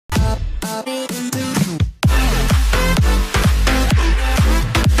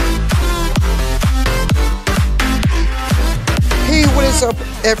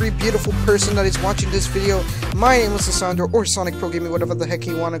every beautiful person that is watching this video. My name is Lissandro, or SonicPro Gaming, whatever the heck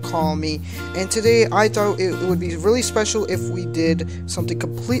you want to call me. And today I thought it would be really special if we did something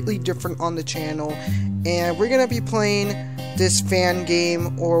completely different on the channel. And we're going to be playing this fan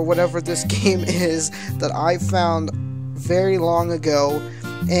game, or whatever this game is, that I found very long ago.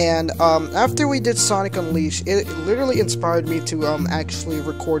 And after we did Sonic Unleashed, it literally inspired me to actually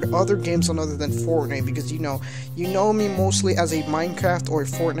record other games other than Fortnite, because you know me mostly as a Minecraft or a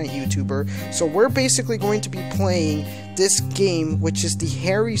Fortnite YouTuber. So we're basically going to be playing this game, which is the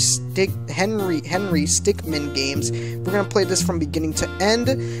Henry Stickmin games. We're gonna play this from beginning to end,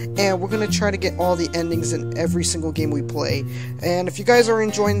 and we're gonna try to get all the endings in every single game we play. And if you guys are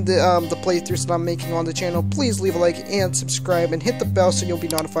enjoying the playthroughs that I'm making on the channel, please leave a like and subscribe and hit the bell so you'll be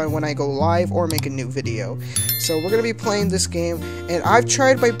notified when I go live or make a new video. So we're gonna be playing this game, and I've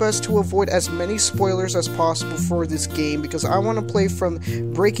tried my best to avoid as many spoilers as possible for this game, because I want to play from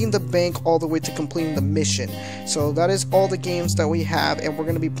breaking the bank all the way to completing the mission. So that is all the games that we have, and we're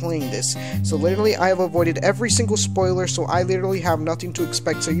going to be playing this. So literally I have avoided every single spoiler, so I literally have nothing to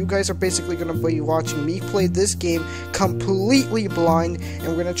expect. So you guys are basically going to be watching me play this game completely blind, and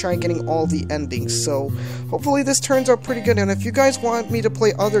we're going to try getting all the endings. So hopefully this turns out pretty good. And if you guys want me to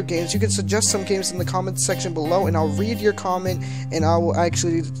play other games, you can suggest some games in the comments section below, and I'll read your comment, and I will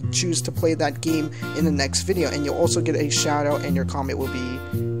actually choose to play that game in the next video, and you'll also get a shout out, and your comment will be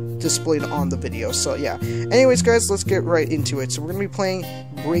displayed on the video. So yeah, anyways guys, let's get right into it. So we're gonna be playing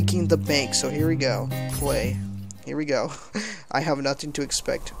Breaking the Bank. So here we go. Play. Here we go. I have nothing to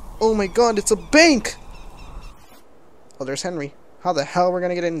expect. Oh my god, it's a bank! Oh, there's Henry. How the hell are we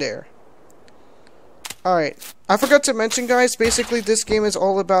gonna get in there? Alright, I forgot to mention, guys, basically this game is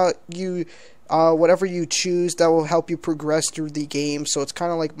all about you, whatever you choose, that will help you progress through the game. So it's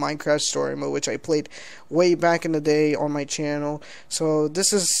kind of like Minecraft Story Mode, which I played way back in the day on my channel. So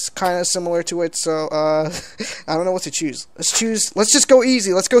this is kind of similar to it. So I don't know what to choose. Let's just go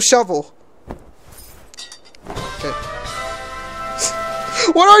easy. Let's go shovel. Okay.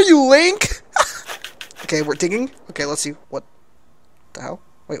 What are you, Link? Okay, we're digging. Okay, let's see. What the hell?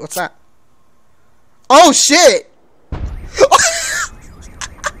 Wait, what's that? Oh shit!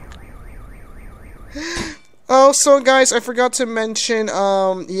 Oh, so guys, I forgot to mention,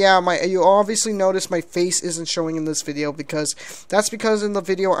 yeah, you obviously noticed my face isn't showing in this video, because in the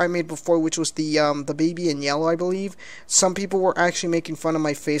video I made before, which was the baby in yellow, I believe, some people were actually making fun of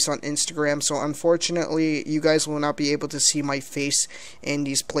my face on Instagram. So unfortunately, you guys will not be able to see my face in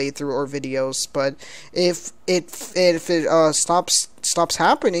these playthrough or videos. But if it stops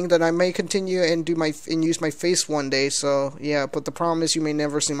happening, then I may continue and use my face one day. So yeah, but the problem is you may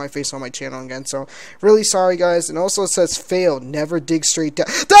never see my face on my channel again. So really sorry, guys. And also it says fail, never dig straight down.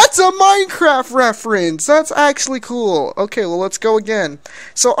 That's a Minecraft reference. That's actually cool. Okay, well, let's go again.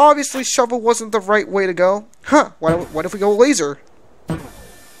 So obviously shovel wasn't the right way to go. Huh, what if we go laser?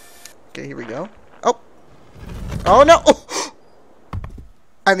 Okay, here we go. Oh no.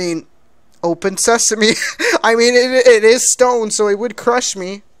 I mean, open sesame. I mean, it is stone, so it would crush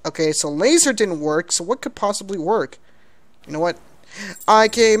me. Okay, so laser didn't work, so what could possibly work? You know what? I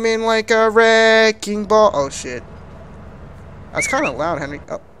came in like a wrecking ball. Oh shit. That's kind of loud, Henry.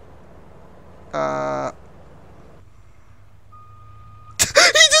 Oh. He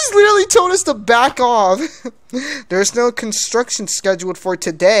just literally told us to back off. There's no construction scheduled for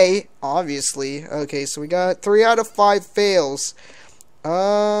today, obviously. Okay, so we got 3 out of 5 fails.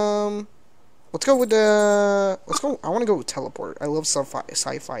 Let's go with the... I want to go with teleport. I love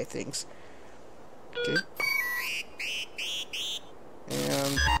sci-fi things. Okay.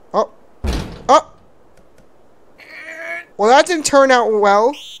 And... Oh! Well, that didn't turn out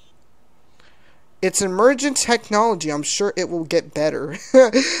well. It's emergent technology. I'm sure it will get better.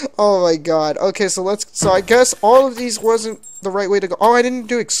 Oh my god. Okay, so I guess all of these wasn't the right way to go. Oh, I didn't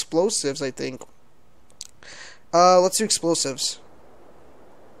do explosives, I think. Let's do explosives.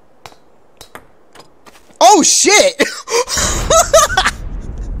 Oh shit!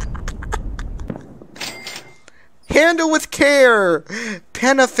 Handle with care!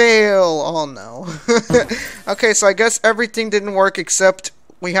 Penafail! Oh no. Okay, so I guess everything didn't work except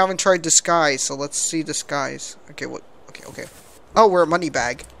we haven't tried disguise, so let's see disguise. Okay, what? Okay. Oh, we're a money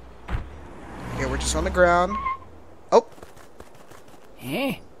bag. Okay, we're just on the ground. Oh!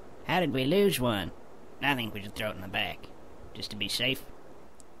 Eh? How did we lose one? I think we should throw it in the back, just to be safe.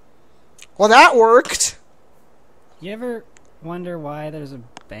 Well, that worked! You ever wonder why there's a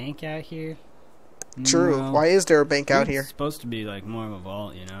bank out here? True. No. Why is there a bank out here? It's supposed to be like more of a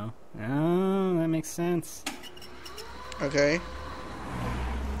vault, you know? Oh, that makes sense. Okay.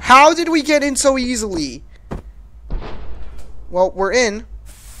 How did we get in so easily? Well, we're in.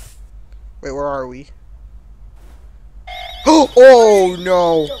 Wait, where are we? Oh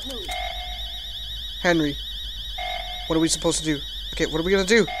no! Henry. What are we supposed to do? Okay, what are we gonna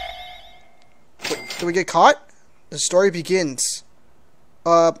do? Wait, did we get caught? The story begins.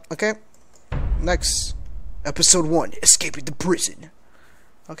 Okay. Next. Episode 1, Escaping the Prison.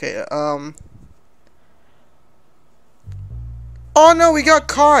 Okay, Oh no, we got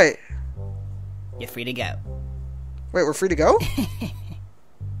caught! You're free to go. Wait, we're free to go?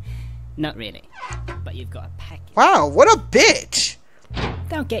 Not really, but you've got a package. Wow, what a bitch!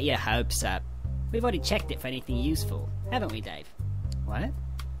 Don't get your hopes up. We've already checked it for anything useful, haven't we, Dave? What?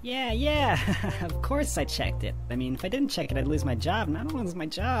 Yeah. Of course I checked it. I mean, if I didn't check it, I'd lose my job, and I don't want to lose my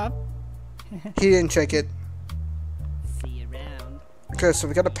job. He didn't check it. See you around. Okay, so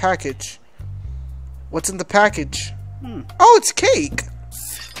we got a package. What's in the package? Oh, it's cake!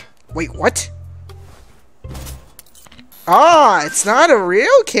 Wait, what? Ah, it's not a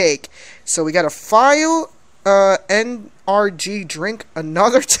real cake! So we got a file, NRG drink,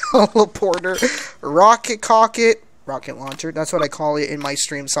 another teleporter, rocket launcher, that's what I call it in my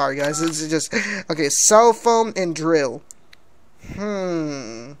stream, sorry guys, this is just, okay, cell phone and drill.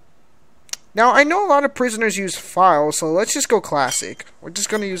 Now, I know a lot of prisoners use files, so let's just go classic. We're just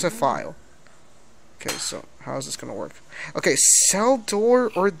gonna use a file. Okay, so, how is this gonna work? Okay, cell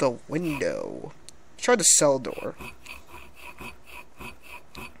door or the window? Let's try the cell door.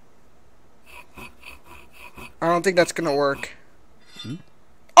 I don't think that's gonna work.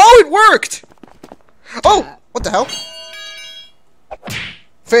 Oh, it worked! Oh! What the hell?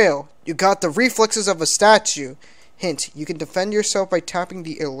 Fail. You got the reflexes of a statue. Hint, you can defend yourself by tapping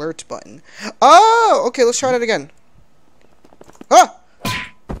the alert button. Oh! Okay, let's try that again. Ah!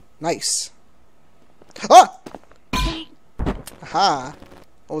 Nice. Ah! Aha.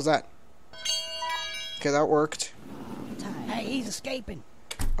 What was that? Okay, that worked. Hey, he's escaping.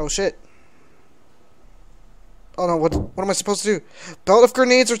 Oh, shit. Oh, no, what am I supposed to do? Belt of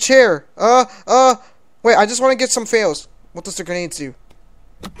grenades or chair? Wait, I just want to get some fails. What does the grenades do?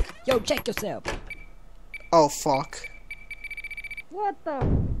 Yo, check yourself. Oh, fuck. What the?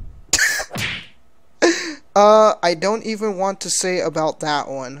 I don't even want to say about that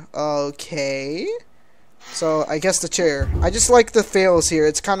one. Okay. So, I guess the chair. I just like the fails here.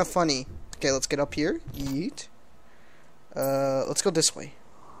 It's kind of funny. Okay, let's get up here. Yeet. Let's go this way.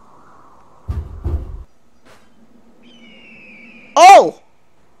 Oh!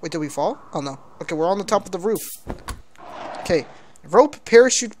 Wait, did we fall? Oh, no. Okay, we're on the top of the roof. Okay. Rope,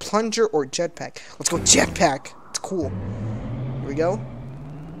 parachute, plunger, or jetpack. Let's go jetpack. It's cool. Here we go.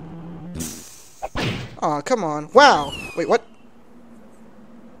 Aw, come on. Wow. Wait, what?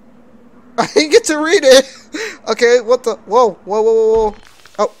 I didn't get to read it. Okay, what the? Whoa.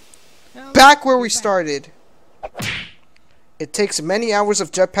 Oh. Back where we started. It takes many hours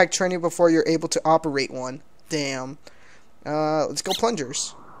of jetpack training before you're able to operate one. Damn. Let's go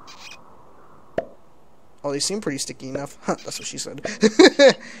plungers. Oh, they seem pretty sticky enough. Huh, that's what she said.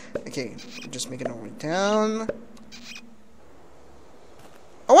 Okay, just making our way down.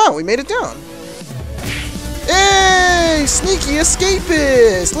 Oh wow, we made it down. Hey, sneaky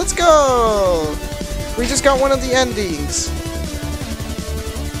escapist! Let's go! We just got one of the endings.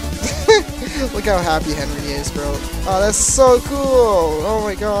 Look how happy Henry is, bro. Oh, that's so cool! Oh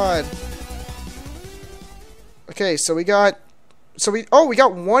my god. Okay, so we got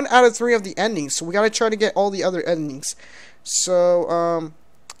 1 out of 3 of the endings, so we gotta try to get all the other endings. So,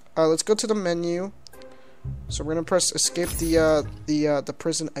 let's go to the menu. So we're gonna press escape the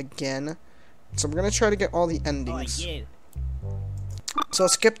prison again. So we're gonna try to get all the endings. So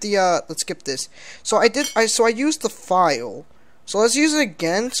let's skip this. So I used the file. So let's use it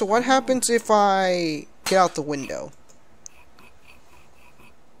again. So what happens if I get out the window?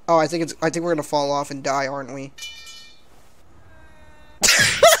 Oh, I think we're gonna fall off and die, aren't we?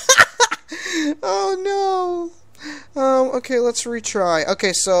 Oh no. Okay, let's retry.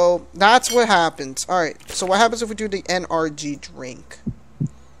 Okay, so that's what happens. Alright, so what happens if we do the NRG drink?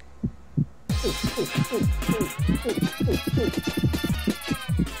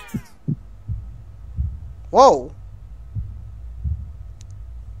 Whoa.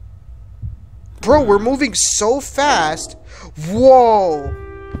 Bro, we're moving so fast. Whoa.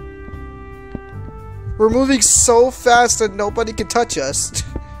 We're moving so fast that nobody can touch us.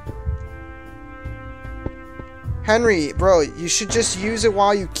 Henry, bro, you should just use it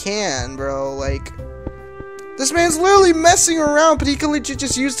while you can, bro. Like, this man's literally messing around, but he could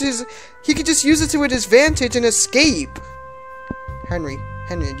just use it to his advantage and escape. Henry,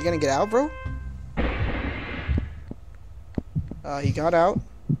 you gonna get out, bro? He got out.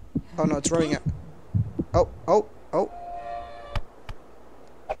 Oh no, it's running out. Oh.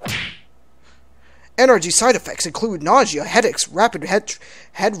 NRG side effects include nausea, headaches, rapid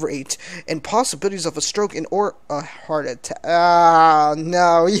head rate, and possibilities of a stroke or a heart attack. Ah,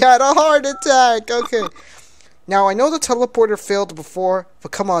 no, he had a heart attack. Okay. Now, I know the teleporter failed before,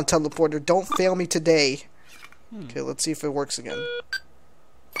 but come on, teleporter, don't fail me today. Okay, let's see if it works again.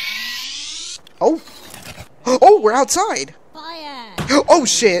 Oh! Oh, we're outside! Fire! Oh,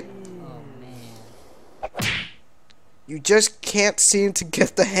 shit! Oh, man. You just can't seem to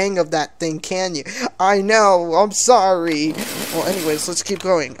get the hang of that thing, can you? I know, I'm sorry. Well, anyways, let's keep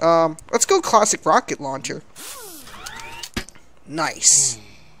going. Let's go classic rocket launcher. Nice.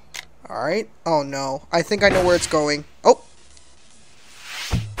 Alright. Oh, no. I think I know where it's going. Oh!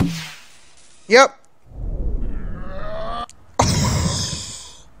 Yep.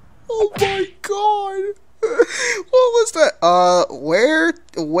 Oh my god! What was that?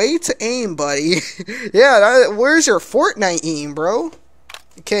 Way to aim, buddy. Yeah, where's your Fortnite aim, bro?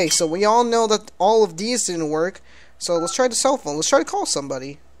 Okay, so we all know that all of these didn't work. So let's try the cell phone. Let's try to call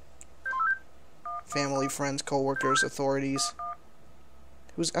somebody. Family, friends, co-workers, authorities.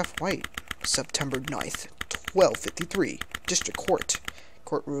 Who's F. White? September 9th, 12:53. District Court.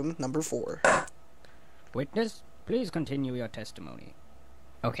 Courtroom number 4. Witness, please continue your testimony.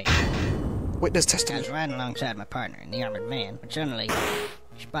 Okay. Witness I testimony. was riding alongside my partner in the armored van, but suddenly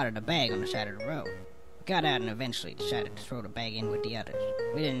she spotted a bag on the side of the road. We got out and eventually decided to throw the bag in with the others.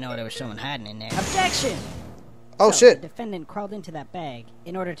 We didn't know there was someone hiding in there. Objection! Oh, So, shit. The defendant crawled into that bag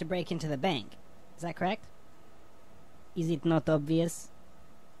in order to break into the bank. Is that correct? Is it not obvious?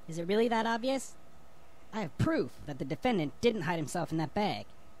 Is it really that obvious? I have proof that the defendant didn't hide himself in that bag.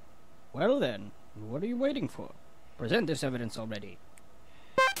 Well then, what are you waiting for? Present this evidence already.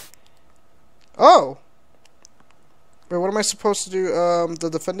 Oh! Wait, what am I supposed to do? The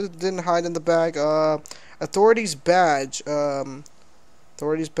defendant didn't hide in the bag. Authorities badge.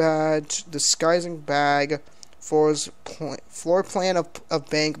 Authorities badge. Disguising bag. Floor plan of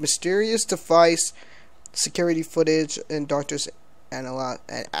bank. Mysterious device. Security footage. And doctor's analysis.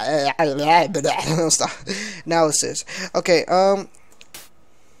 Okay,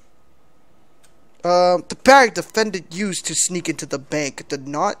 the bag defendant used to sneak into the bank. The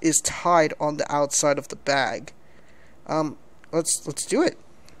knot is tied on the outside of the bag. Let's do it.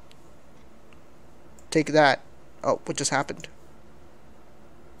 Take that. Oh, what just happened?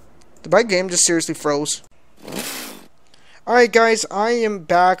 My game just seriously froze. Alright guys, I am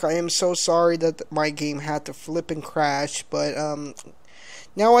back. I am so sorry that my game had to flip and crash, but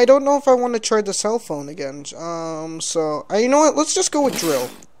now I don't know if I want to try the cell phone again. So you know what? Let's just go with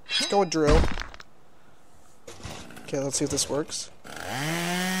drill. Let's go with drill. Okay, let's see if this works.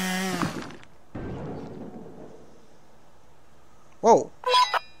 Whoa.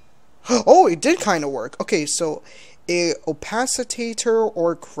 Oh, it did kind of work. Okay, so a opacitator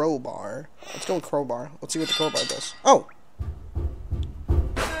or crowbar. Let's go with crowbar. Let's see what the crowbar does. Oh.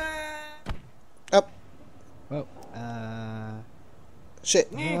 Up. Whoa, Shit.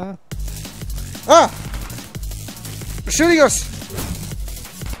 Ah! They're shooting us!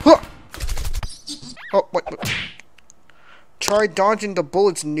 Huh. Oh, wait. Try dodging the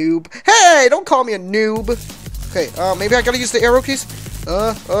bullets, noob. Hey, don't call me a noob! Okay, maybe I gotta use the arrow keys?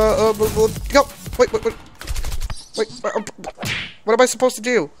 Go! Wait. Wait, what am I supposed to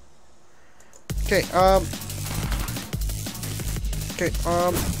do? Okay,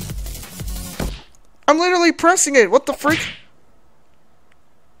 I'm literally pressing it. What the freak?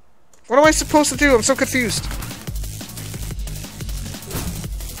 What am I supposed to do? I'm so confused.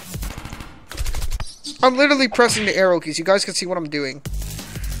 I'm literally pressing the arrow keys. You guys can see what I'm doing.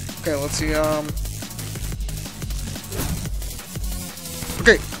 Okay, let's see.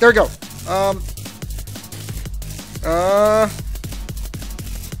 Okay, there we go.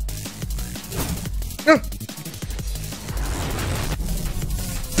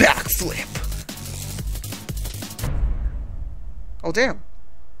 Backflip. Oh, damn.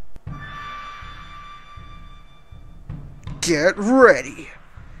 Get ready.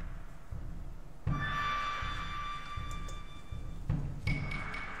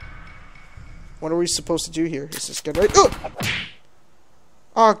 What are we supposed to do here? Is this get ready?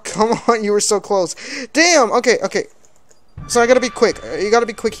 Oh, come on. You were so close. Damn. Okay. So I gotta be quick. You gotta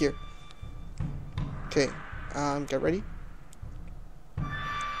be quick here. Okay. Get ready.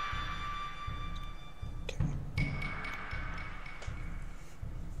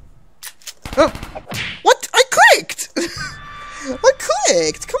 Oh! What? I clicked! I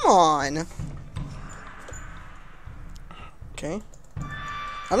clicked! Come on! Okay.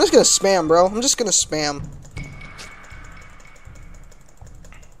 I'm just gonna spam, bro. I'm just gonna spam.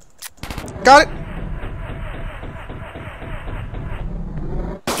 Got it!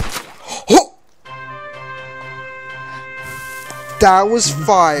 Oh! That was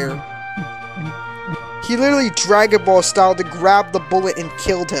fire. He literally Dragon Ball style to grab the bullet and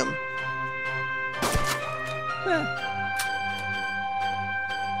killed him.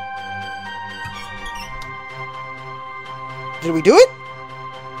 Did we do it?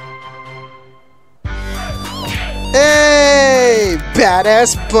 Hey!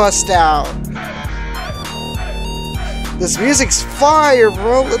 Badass bust out. This music's fire,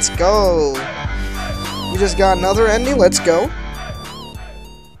 bro. Let's go. We just got another ending. Let's go.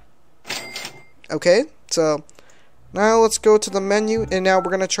 Okay, so now let's go to the menu, and now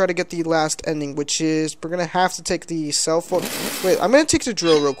we're going to try to get the last ending, which is we're going to have to take the cell phone. Wait, I'm going to take the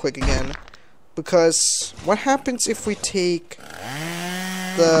drill real quick again, because what happens if we take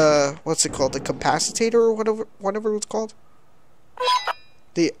the, what's it called, the capacitator or whatever it's called?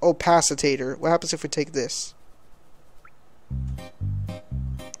 The opacitator. What happens if we take this?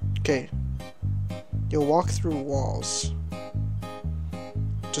 Okay. You'll walk through walls.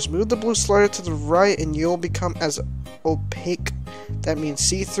 Just move the blue slider to the right and you'll become as opaque. That means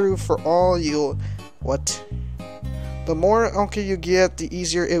see-through for all you'll... What? The more okay you get, the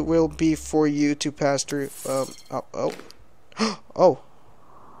easier it will be for you to pass through. Oh.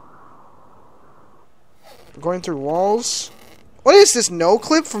 We're going through walls. What is this, no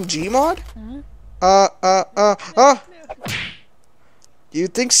clip from Gmod?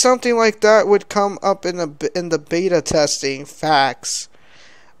 You'd think something like that would come up in the beta testing. Facts.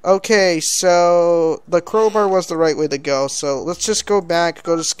 Okay, so the crowbar was the right way to go. So let's just go back,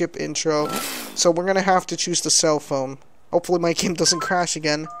 go to skip intro. So we're gonna have to choose the cell phone. Hopefully my game doesn't crash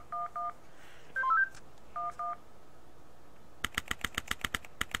again.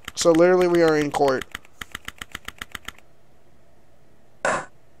 So literally we are in court.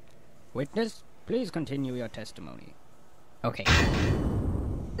 Witness, please continue your testimony. Okay.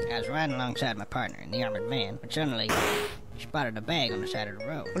 I was riding alongside my partner in the armored van, but suddenly she spotted a bag on the side of the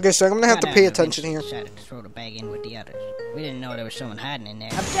road. Okay, so I'm gonna have to pay attention here. Decided to throw the bag in with the others. We didn't know there was someone hiding in there.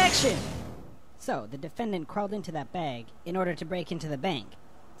 Objection! So, the defendant crawled into that bag in order to break into the bank.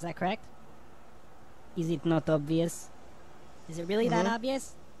 Is that correct? Is it not obvious? Is it really that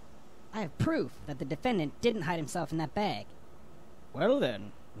obvious? I have proof that the defendant didn't hide himself in that bag. Well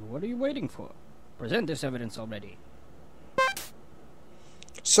then, what are you waiting for? Present this evidence already.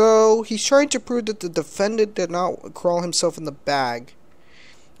 So, he's trying to prove that the defendant did not crawl himself in the bag.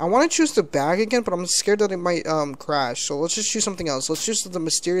 I want to choose the bag again, but I'm scared that it might crash. So let's just choose something else. Let's choose the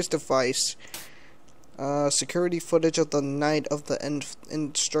mysterious device. Security footage of the night of the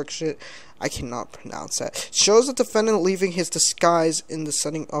instruction. I cannot pronounce that. Shows the defendant leaving his disguise in the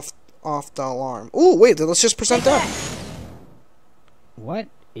setting off the alarm. Ooh, wait, then let's just present that. What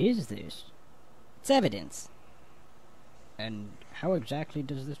is this? It's evidence. And how exactly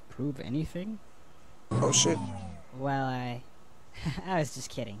does this prove anything? Oh shit. Well, I was just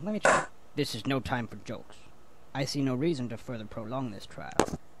kidding. Let me try. This is no time for jokes. I see no reason to further prolong this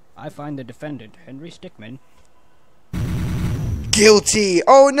trial. I find the defendant, Henry Stickmin, guilty.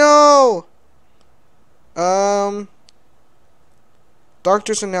 Oh no.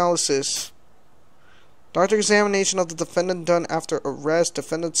 Doctor's analysis. Doctor examination of the defendant done after arrest.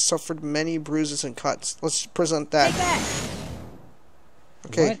 Defendant suffered many bruises and cuts. Let's present that. Take that.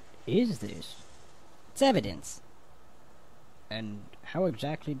 Okay. What is this? It's evidence. And how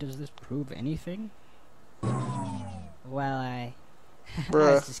exactly does this prove anything? Well, I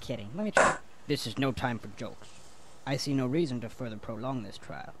Bruh. was just kidding. Let me try. This is no time for jokes. I see no reason to further prolong this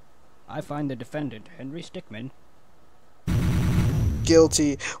trial. I find the defendant, Henry Stickmin,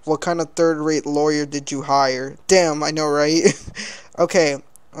 guilty. What kind of third-rate lawyer did you hire? Damn, I know, right? Okay.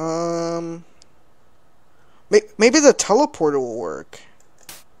 Maybe the teleporter will work.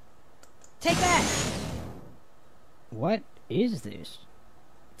 Take that. What is this?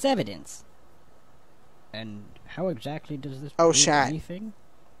 It's evidence. And how exactly does this Oh, prove shat. anything?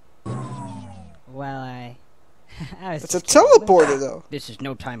 Well, I was It's a just kidding. teleporter, though. This is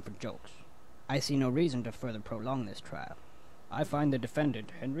no time for jokes. I see no reason to further prolong this trial. I find the defendant,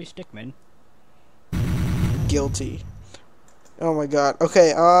 Henry Stickmin, Guilty. Oh my god. Okay,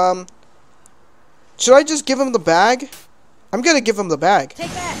 should I just give him the bag? I'm gonna give him the bag. Take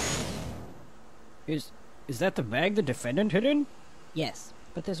that. Is that the bag the defendant hid in? Yes,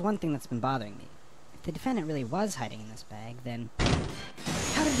 but there's one thing that's been bothering me. If the defendant really was hiding in this bag, then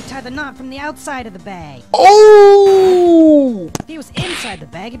how did he tie the knot from the outside of the bag? Oh! If he was inside the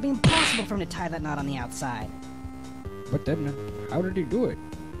bag, it'd be impossible for him to tie that knot on the outside. But then, how did he do it?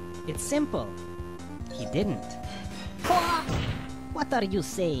 It's simple. He didn't. What are you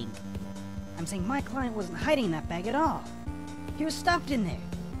saying? I'm saying my client wasn't hiding in that bag at all. He was stuffed in there.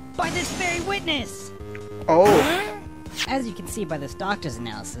 By this very witness! Oh. As you can see by this doctor's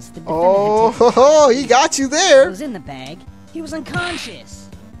analysis, the defendant had taken he got you what there. was in the bag. He was unconscious.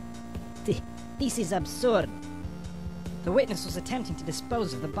 This is absurd. The witness was attempting to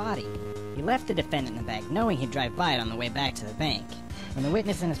dispose of the body. He left the defendant in the bag, knowing he'd drive by it on the way back to the bank. When the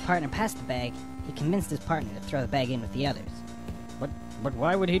witness and his partner passed the bag, he convinced his partner to throw the bag in with the others. But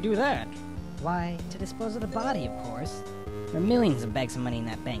why would he do that? Why, to dispose of the body, of course. There were millions of bags of money in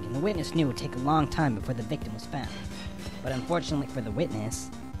that bank, and the witness knew it would take a long time before the victim was found. But unfortunately for the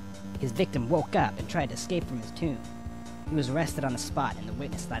witness, his victim woke up and tried to escape from his tomb. He was arrested on the spot, and the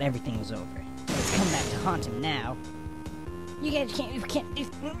witness thought everything was over. But it's come back to haunt him now. You guys can't.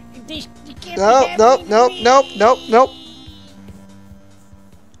 Nope.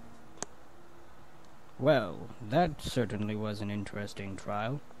 Well, that certainly was an interesting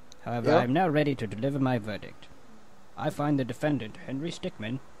trial. However, Yep. I am now ready to deliver my verdict. I find the defendant, Henry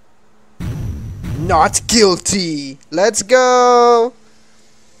Stickmin, Not guilty. Let's go.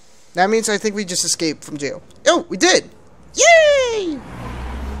 That means I think we just escaped from jail. Oh, we did. Yay!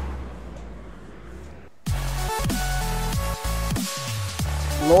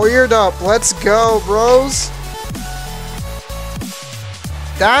 Lawyered up. Let's go, bros.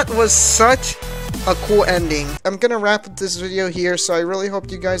 That was such a cool ending. I'm gonna wrap up this video here, so I really hope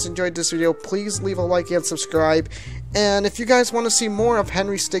you guys enjoyed this video. Please leave a like and subscribe. And if you guys want to see more of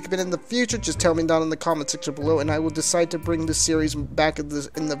Henry Stickmin in the future, just tell me down in the comment section below, and I will decide to bring this series back in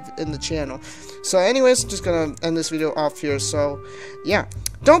the channel. So anyways, just gonna end this video off here. So yeah,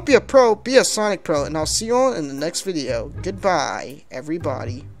 don't be a pro, be a Sonic Pro, and I'll see you all in the next video. Goodbye,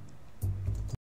 everybody.